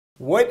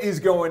What is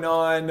going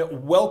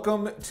on?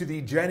 Welcome to the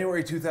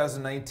January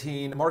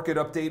 2019 market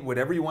update,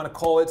 whatever you want to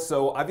call it.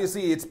 So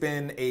obviously it's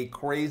been a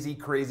crazy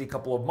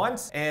couple of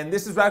months, and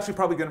this is actually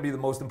probably going to be the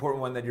most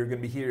important one that you're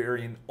going to be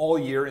hearing all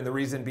year. And the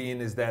reason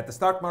being is that the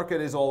stock market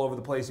is all over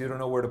the place. You don't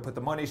know where to put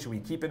the money. Should we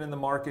keep it in the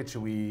market?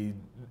 Should we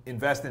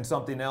invest in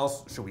something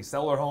else? Should we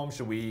sell our home?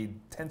 Should we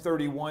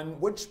 1031?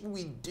 What should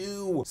we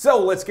do?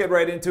 So let's get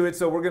right into it.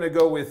 So we're going to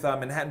go with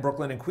Manhattan,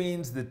 Brooklyn, and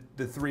Queens,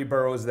 the three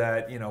boroughs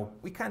that, you know,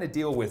 we kind of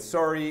deal with.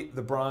 Sorry,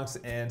 the Bronx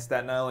and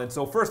Staten Island.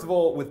 So first of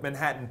all, with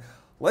Manhattan,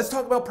 let's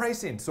talk about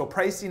pricing. So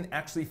pricing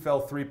actually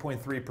fell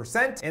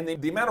 3.3%, and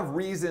the amount of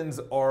reasons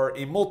are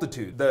a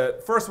multitude.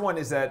 The first one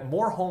is that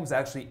more homes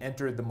actually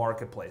entered the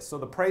marketplace. So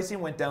the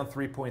pricing went down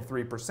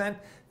 3.3%.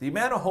 The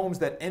amount of homes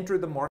that entered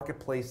the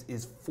marketplace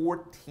is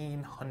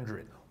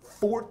 1,400.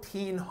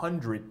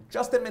 1,400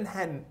 just in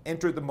Manhattan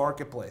entered the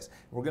marketplace.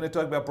 We're going to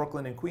talk about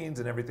Brooklyn and Queens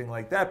and everything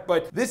like that,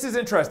 but this is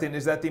interesting,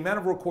 is that the amount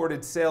of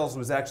recorded sales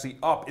was actually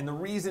up, and the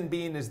reason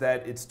being is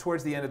that it's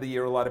towards the end of the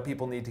year. A lot of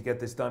people need to get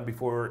this done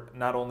before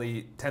not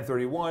only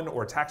 1031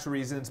 or tax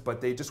reasons,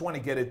 but they just want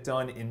to get it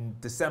done in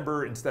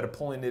December instead of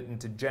pulling it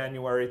into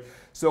January.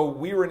 So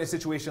we were in a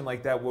situation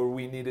like that where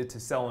we needed to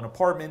sell an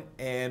apartment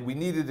and we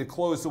needed to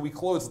close, so we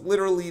closed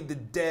literally the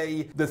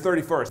day, the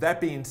 31st.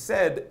 That being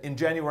said, in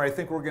January, I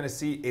think we're going to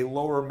see a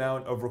lower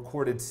amount of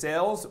recorded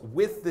sales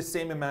with the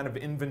same amount of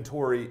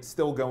inventory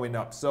still going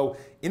up. So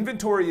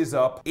inventory is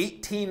up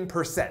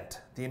 18%.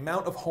 The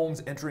amount of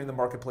homes entering the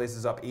marketplace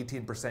is up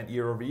 18%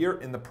 year over year,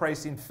 and the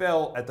pricing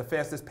fell at the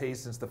fastest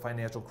pace since the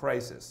financial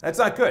crisis. That's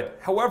not good.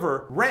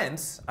 However,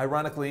 rents,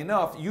 ironically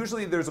enough,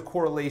 usually there's a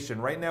correlation.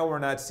 Right now we're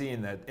not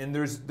seeing that. And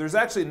there's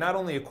actually not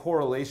only a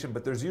correlation,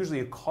 but there's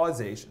usually a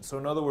causation. So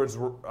in other words,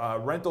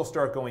 rentals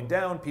start going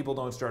down, people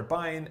don't start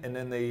buying, and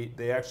then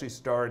they actually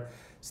start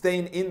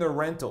staying in their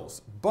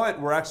rentals. But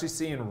we're actually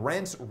seeing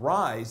rents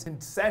rise,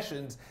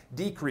 concessions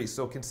decrease.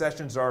 So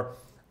concessions are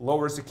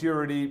lower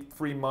security,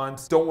 free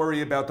months. Don't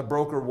worry about the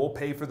broker, we'll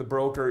pay for the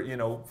broker, you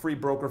know, free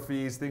broker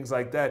fees, things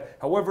like that.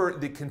 However,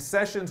 the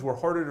concessions were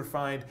harder to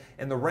find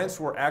and the rents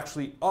were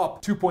actually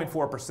up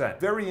 2.4%.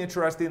 Very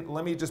interesting.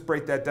 Let me just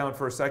break that down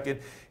for a second.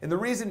 And the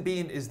reason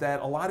being is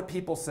that a lot of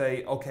people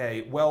say,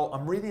 okay, well,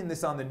 I'm reading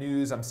this on the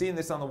news, I'm seeing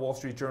this on the Wall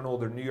Street Journal,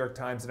 the New York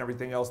Times and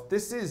everything else.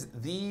 This is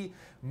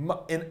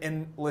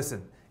and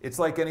listen, it's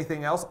like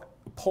anything else,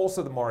 pulse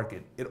of the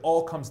market. It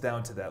all comes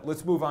down to that.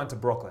 Let's move on to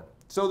Brooklyn.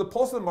 So the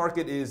pulse of the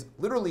market is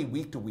literally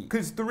week to week.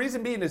 Because the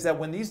reason being is that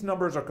when these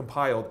numbers are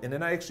compiled, and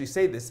then I actually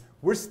say this,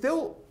 there's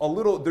still a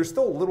little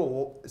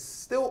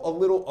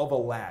of a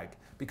lag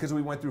because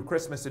we went through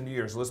Christmas and New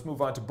Year's. Let's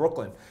move on to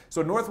Brooklyn.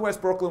 So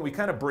Northwest Brooklyn, we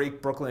kind of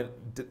break Brooklyn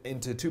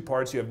into two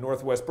parts. You have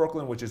Northwest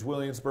Brooklyn, which is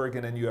Williamsburg,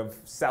 and then you have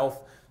South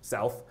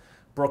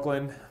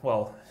Brooklyn.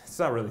 Well, it's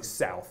not really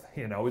south,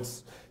 you know,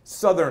 it's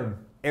southern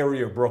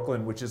area of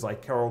Brooklyn, which is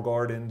like Carroll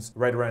Gardens,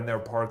 right around there,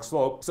 Park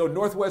Slope. So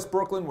Northwest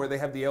Brooklyn, where they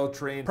have the L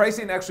train,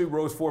 pricing actually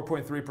rose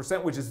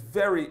 4.3%, which is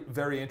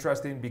very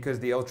interesting because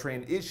the L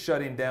train is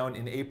shutting down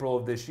in April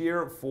of this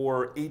year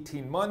for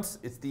 18 months.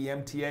 It's the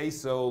MTA,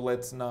 so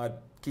let's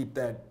not keep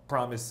that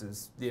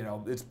promises, you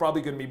know, it's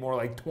probably going to be more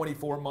like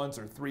 24 months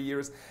or 3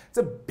 years. It's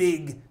a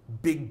big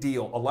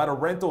deal. A lot of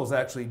rentals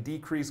actually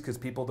decrease because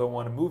people don't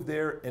want to move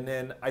there. And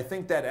then I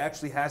think that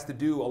actually has to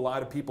do a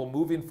lot of people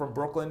moving from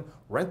Brooklyn,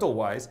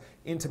 rental-wise,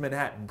 into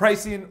Manhattan.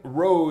 Pricing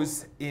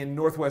rose in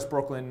Northwest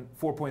Brooklyn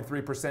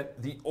 4.3%.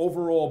 The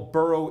overall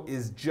borough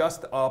is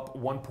just up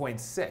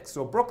 1.6%.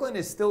 So Brooklyn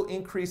is still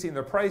increasing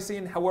their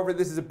pricing. However,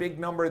 this is a big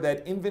number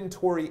that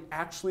inventory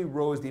actually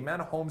rose. The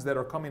amount of homes that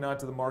are coming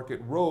onto the market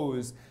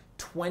rose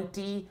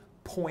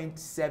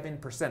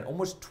 20.7%,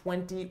 almost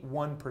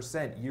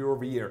 21% year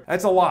over year.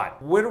 That's a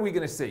lot. What are we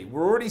going to see?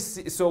 We're already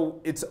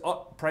so it's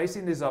up,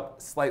 pricing is up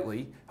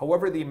slightly.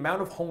 However, the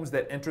amount of homes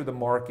that enter the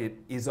market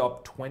is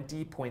up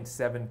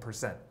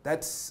 20.7%.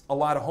 That's a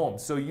lot of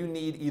homes. So you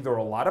need either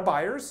a lot of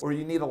buyers or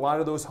you need a lot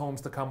of those homes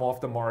to come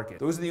off the market.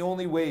 Those are the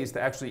only ways to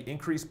actually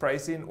increase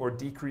pricing or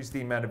decrease the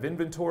amount of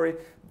inventory.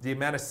 The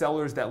amount of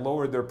sellers that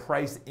lowered their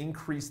price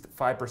increased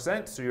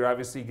 5%. So you're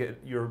obviously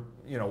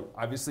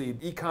obviously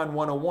Econ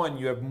 101,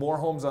 you have more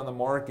homes on the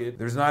market.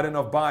 There's not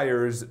enough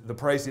buyers. The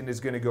pricing is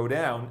going to go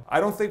down. I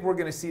don't think we're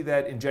going to see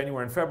that in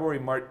January and February.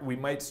 We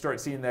might start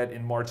seeing that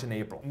in March and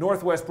April.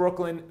 Northwest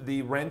Brooklyn,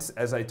 the rents,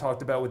 as I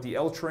talked about with the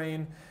L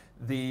train,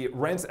 the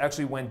rents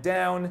actually went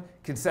down.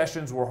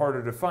 Concessions were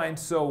harder to find.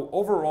 So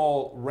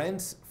overall,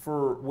 rents,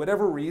 for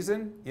whatever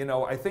reason, you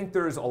know, I think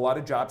there's a lot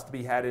of jobs to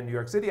be had in New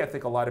York City. I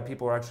think a lot of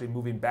people are actually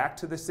moving back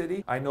to the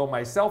city. I know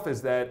myself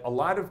is that a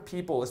lot of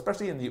people,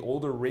 especially in the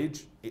older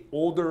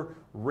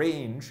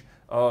range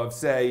of,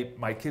 say,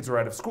 my kids are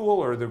out of school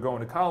or they're going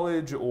to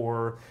college,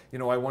 or, you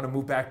know, I want to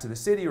move back to the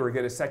city or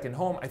get a second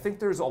home. I think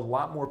there's a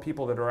lot more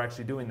people that are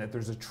actually doing that.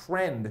 There's a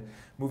trend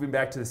moving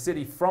back to the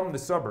city from the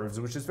suburbs,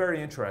 which is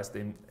very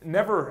interesting.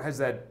 Never has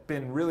that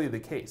been really the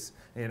case,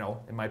 you know,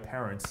 in my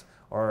parents'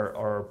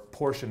 are a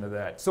portion of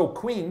that. So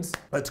Queens,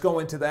 let's go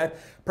into that.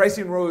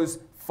 Pricing rose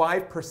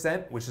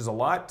 5%, which is a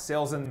lot.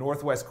 Sales in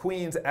Northwest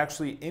Queens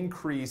actually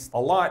increased a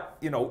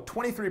lot,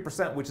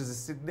 23%, which is a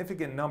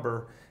significant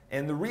number.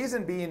 And the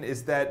reason being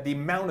is that the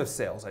amount of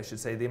sales, I should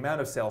say, the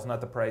amount of sales,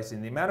 not the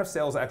pricing, the amount of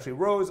sales actually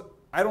rose.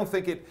 I don't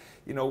think it,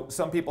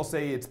 some people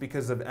say it's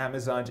because of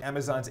Amazon's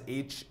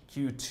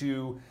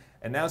HQ2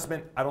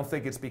 announcement. I don't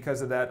think it's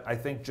because of that. I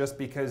think just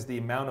because the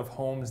amount of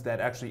homes that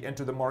actually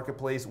enter the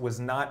marketplace was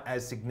not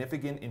as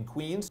significant in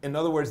Queens. In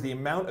other words, the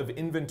amount of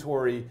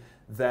inventory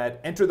that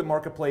enter the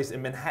marketplace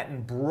in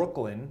Manhattan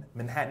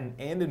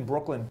and in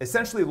Brooklyn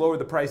essentially lowered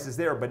the prices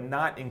there, but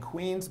not in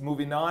Queens.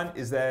 Moving on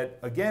is that,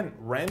 again,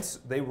 rents,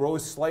 they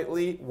rose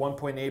slightly,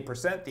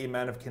 1.8%. The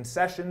amount of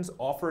concessions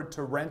offered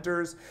to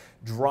renters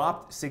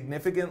dropped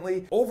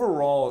significantly.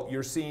 Overall,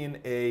 you're seeing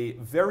a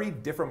very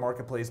different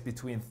marketplace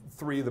between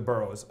three of the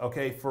boroughs,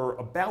 okay? For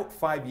about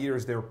 5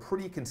 years, they were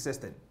pretty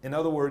consistent. In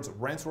other words,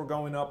 rents were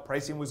going up,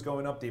 pricing was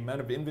going up, the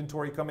amount of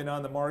inventory coming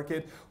on the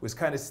market was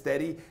kind of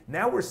steady.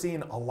 Now we're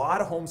seeing a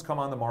lot of homes come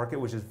on the market,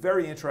 which is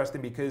very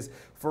interesting because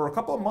for a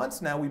couple of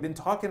months now, we've been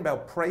talking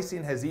about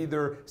pricing has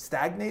either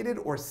stagnated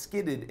or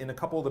skidded in a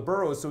couple of the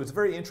boroughs. So it's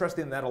very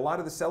interesting that a lot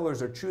of the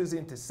sellers are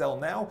choosing to sell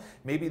now.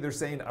 Maybe they're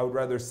saying, I would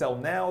rather sell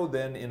now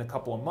than in a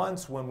couple of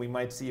months when we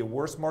might see a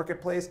worse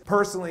marketplace.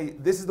 Personally,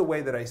 this is the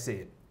way that I see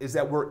it, is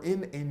that we're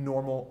in a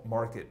normal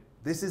market.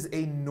 This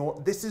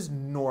is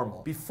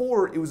normal.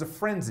 Before, it was a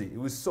frenzy. It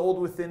was sold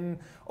within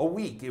a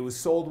week. It was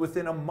sold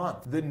within a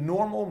month. The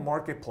normal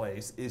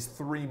marketplace is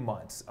 3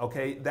 months,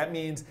 okay? That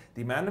means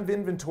the amount of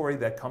inventory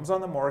that comes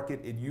on the market,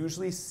 it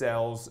usually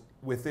sells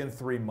within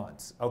 3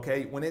 months,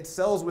 okay? When it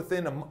sells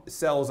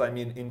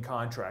in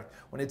contract.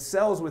 When it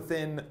sells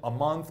within a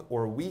month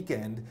or a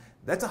weekend,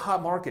 that's a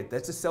hot market.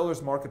 That's a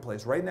seller's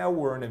marketplace. Right now,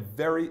 we're in a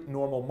very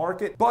normal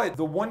market, but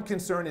the one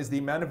concern is the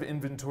amount of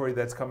inventory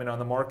that's coming on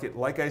the market.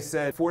 Like I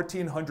said,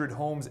 1,400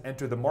 homes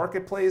enter the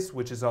marketplace,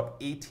 which is up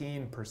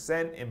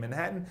 18% in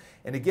Manhattan.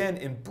 And again,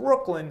 in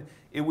Brooklyn,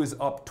 it was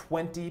up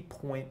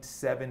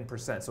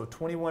 20.7%. So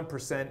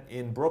 21%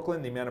 in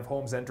Brooklyn, the amount of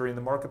homes entering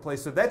the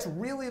marketplace. So that's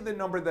really the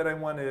number that I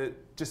want to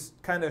just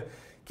kind of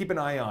keep an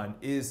eye on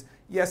is,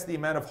 yes, the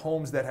amount of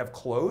homes that have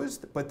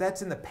closed, but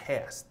that's in the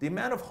past. The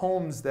amount of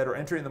homes that are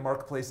entering the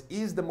marketplace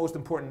is the most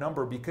important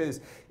number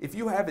because if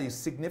you have a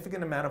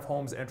significant amount of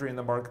homes entering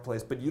the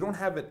marketplace, but you don't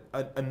have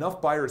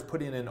enough buyers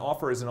putting in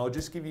offers, and I'll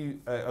just give you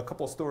a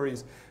couple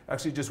stories,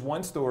 actually just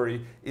one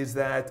story, is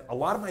that a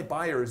lot of my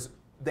buyers,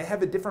 they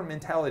have a different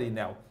mentality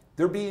now.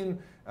 They're being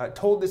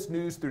told this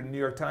news through the New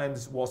York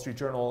Times, Wall Street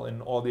Journal,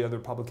 and all the other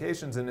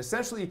publications, and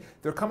essentially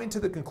they're coming to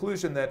the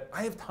conclusion that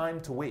I have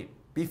time to wait.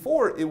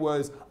 Before it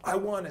was, I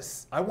want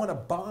to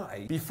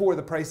buy before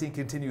the pricing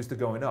continues to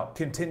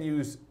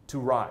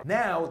rise.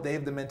 Now they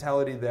have the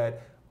mentality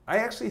that I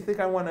actually think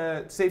I want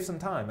to save some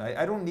time.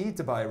 I don't need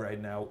to buy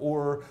right now,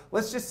 or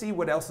let's just see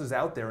what else is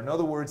out there. In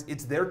other words,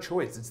 it's their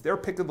choice. It's their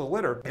pick of the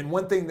litter. And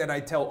one thing that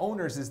I tell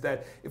owners is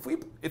that if we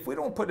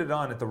don't put it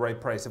on at the right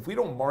price, if we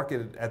don't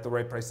market it at the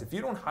right price, if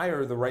you don't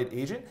hire the right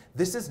agent,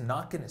 this is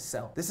not going to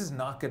sell. This is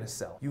not going to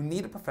sell. You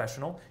need a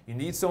professional. You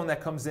need someone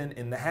that comes in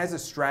and has a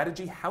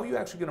strategy. How are you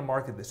actually going to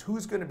market this?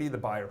 Who's going to be the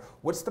buyer?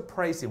 What's the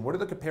pricing? What are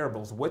the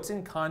comparables? What's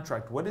in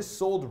contract? What is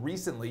sold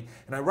recently?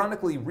 And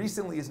ironically,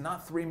 recently is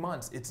not 3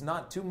 months. It's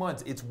not 2 months.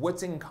 It's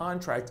what's in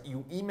contract.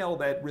 You email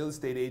that real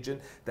estate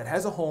agent that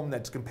has a home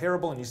that's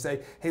comparable and you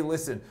say, hey,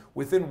 listen,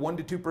 within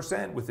 1% to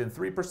 2%, within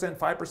 3%,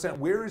 5%,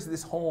 where is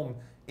this home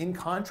in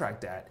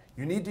contract at?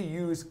 You need to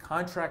use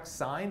contract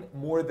signed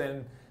more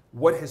than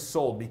what has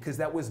sold because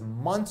that was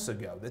months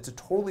ago. That's a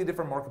totally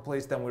different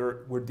marketplace than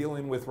we're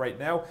dealing with right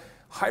now.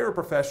 Hire a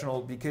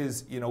professional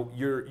because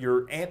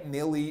your Aunt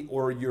Nilly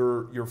or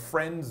your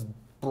friend's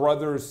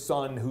brother's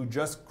son who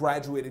just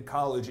graduated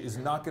college is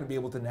not going to be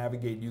able to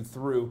navigate you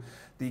through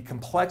the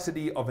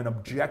complexity of an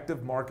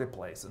objective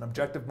marketplace. An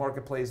objective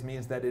marketplace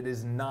means that it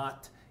is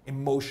not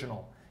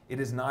emotional. It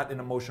is not an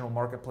emotional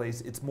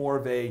marketplace. It's more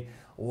of a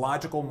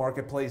logical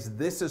marketplace.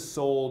 This is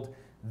sold.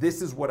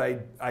 This is what I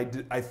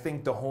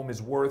think the home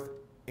is worth,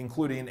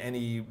 including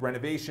any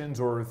renovations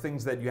or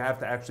things that you have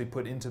to actually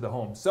put into the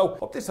home. So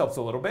hope this helps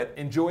a little bit.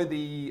 Enjoy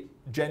the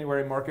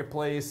January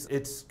marketplace.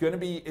 It's gonna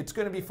be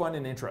fun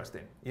and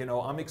interesting.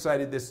 I'm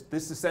excited. This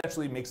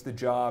essentially makes the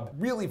job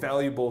really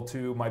valuable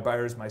to my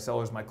buyers, my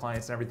sellers, my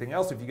clients, and everything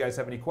else. If you guys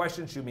have any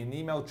questions, shoot me an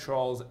email,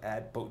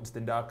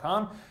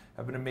 charles@botenston.com.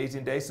 Have an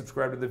amazing day.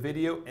 Subscribe to the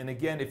video. And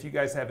again, if you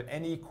guys have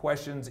any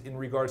questions in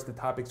regards to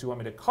topics you want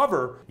me to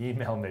cover,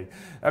 email me.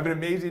 Have an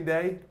amazing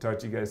day. Talk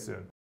to you guys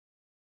soon.